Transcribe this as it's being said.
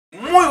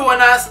Muy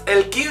buenas,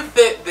 el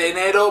 15 de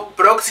enero,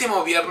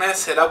 próximo viernes,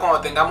 será cuando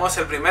tengamos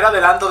el primer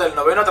adelanto del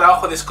noveno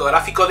trabajo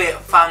discográfico de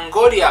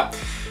Fangoria.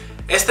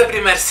 Este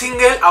primer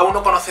single, aún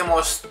no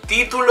conocemos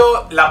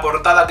título, la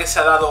portada que se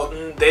ha dado,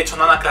 de hecho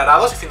no han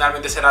aclarado si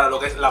finalmente será lo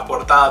que es la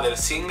portada del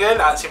single,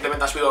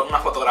 simplemente han subido una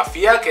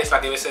fotografía, que es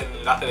la que ves en el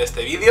enlace de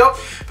este vídeo,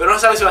 pero no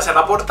se sabe si va a ser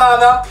la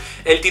portada,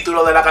 el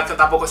título de la canción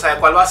tampoco se sabe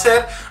cuál va a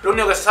ser, lo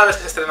único que se sabe es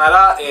que se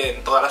estrenará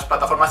en todas las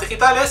plataformas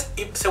digitales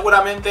y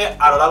seguramente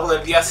a lo largo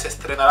del día se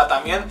estrenará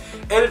también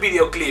el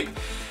videoclip.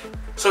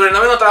 Sobre el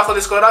noveno trabajo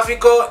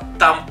discográfico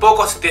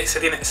tampoco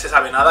se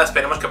sabe nada,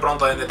 esperemos que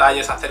pronto den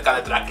detalles acerca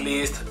de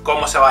tracklist,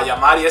 cómo se va a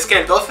llamar, y es que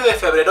el 12 de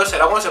febrero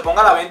será cuando se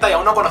ponga a la venta y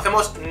aún no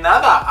conocemos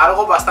nada,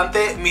 algo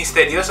bastante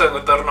misterioso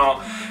en torno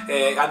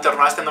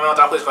a este noveno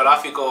trabajo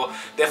discográfico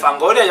de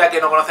Fangoria, ya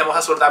que no conocemos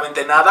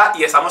absolutamente nada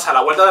y estamos a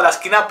la vuelta de la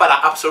esquina para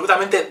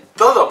absolutamente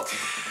todo.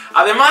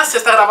 Además se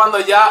está grabando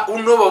ya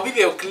un nuevo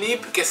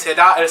videoclip que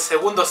será el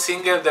segundo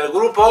single del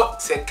grupo,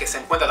 que se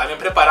encuentra también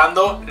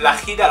preparando la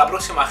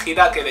próxima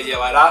gira que le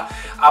llevará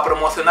a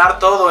promocionar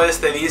todo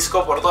este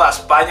disco por toda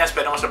España.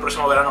 Esperemos el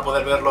próximo verano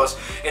poder verlos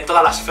en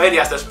todas las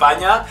ferias de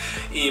España.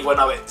 Y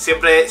bueno, a ver,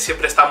 siempre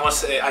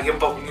estamos aquí en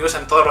Pop News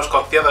en todos los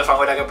conciertos de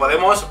Fangoria que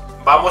podemos.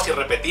 Vamos y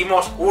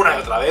repetimos una y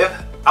otra vez.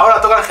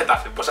 Ahora toca el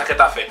Getafe, pues al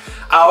Getafe.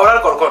 Ahora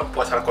al Corcón,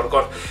 pues al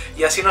Corcón.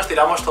 Y así nos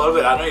tiramos todo el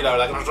verano y la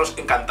verdad que nosotros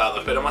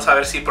encantados. Veremos a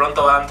ver si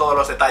pronto dan todos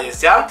los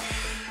detalles ya.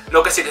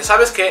 Lo que sí que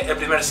sabes es que el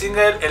primer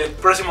single, el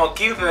próximo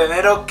 15 de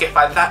enero, que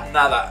falta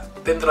nada.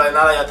 Dentro de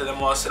nada ya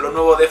tenemos lo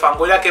nuevo de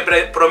Fangoria, que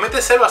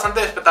promete ser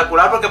bastante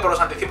espectacular porque por los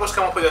anticipos que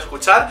hemos podido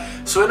escuchar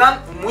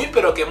suenan muy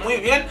pero que muy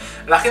bien.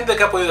 La gente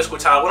que ha podido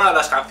escuchar alguna de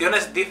las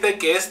canciones dice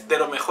que es de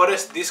los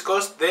mejores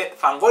discos de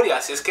Fangoria,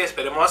 así es que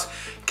esperemos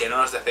que no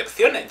nos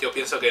decepcione. Yo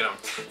pienso que no.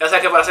 Ya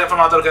sabes que para ser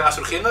informado de lo que venga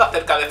surgiendo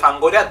acerca de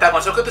Fangoria, te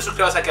aconsejo que te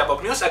suscribas aquí a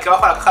Pop News. Aquí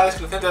abajo en la caja de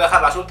descripción te voy a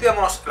dejar las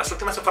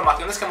últimas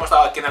informaciones que hemos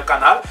dado aquí en el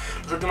canal,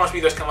 los últimos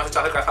vídeos que hemos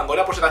hecho acerca de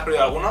Fangoria, por si te has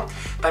perdido alguno.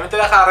 También te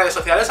voy a dejar las redes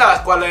sociales a las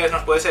cuales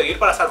nos puedes seguir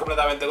para estar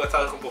completamente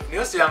conectados con Pop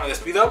News. Yo ya me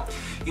despido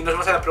y nos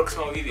vemos en el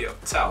próximo vídeo.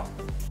 Chao.